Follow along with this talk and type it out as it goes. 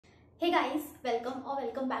Hey guys,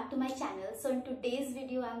 welcome back to my channel. So in today's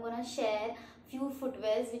video I'm gonna share few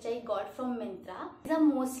footwears which I got from Myntra. These are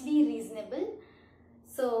mostly reasonable.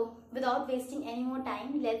 So without wasting any more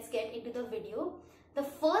time, let's get into the video. The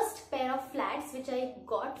first pair of flats which I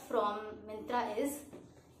got from Myntra is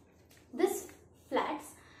this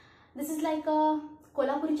flats. This is like a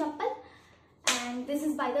Kolhapuri chappal and this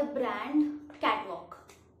is by the brand Catwalk.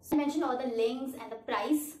 So I mentioned all the links and the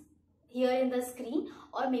price here in the screen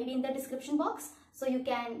or maybe in the description box, so you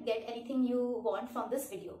can get anything you want from this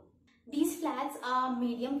video. These flats are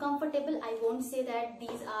medium comfortable. I won't say that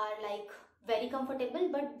these are like very comfortable,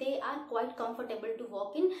 but they are quite comfortable to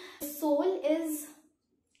walk in. The sole is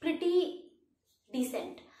pretty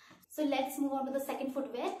decent. So let's move on to the second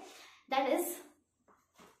footwear. That is,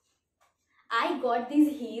 I got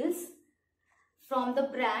these heels from the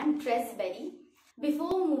brand Dressberry.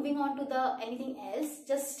 Before moving on to the anything else,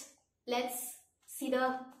 just let's see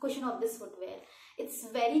the cushion of this footwear.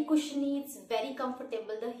 It's very cushiony, it's very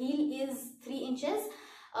comfortable. The heel is 3 inches,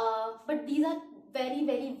 but these are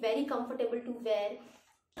very comfortable to wear.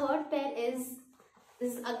 Third pair is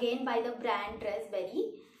this is again by the brand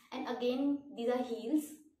Dressberry, and again these are heels,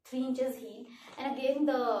 3 inches heel, and again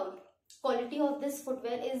the quality of this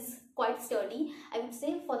footwear is quite sturdy. I would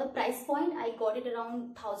say for the price point I got it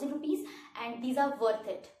around 1000 rupees, and these are worth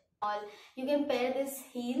it. You can pair these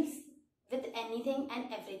heels with anything and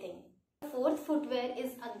everything. The fourth footwear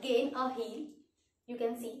is again a heel. You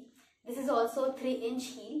can see this is also 3-inch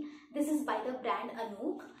heel. This is by the brand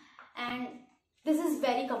Anook, and this is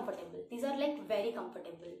very comfortable. These are like very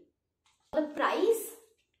comfortable. The price,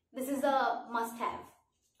 this is a must-have.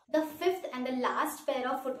 The fifth and the last pair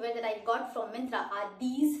of footwear that I got from Myntra are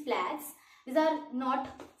these flats. These are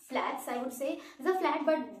not flats, I would say. These are flat,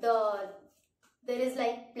 but there is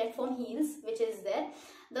like platform heels which is there.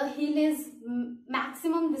 The heel is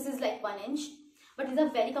maximum, this is like 1 inch, but these are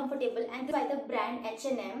very comfortable, and by the brand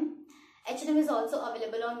H&M. H&M is also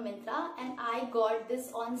available on Myntra, and I got this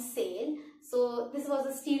on sale. So this was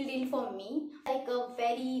a steal deal for me, like a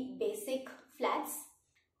very basic flats.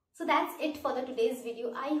 So that's it for the today's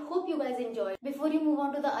video. I hope you guys enjoyed. Before you move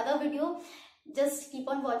on to the other video, just keep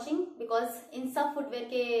on watching, because in सब footwear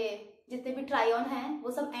के जितने भी try on हैं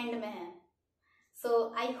वो सब end में हैं.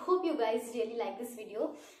 So I hope you guys really like this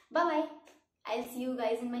video. Bye bye. I'll see you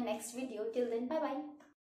guys in my next video. Till then, bye bye.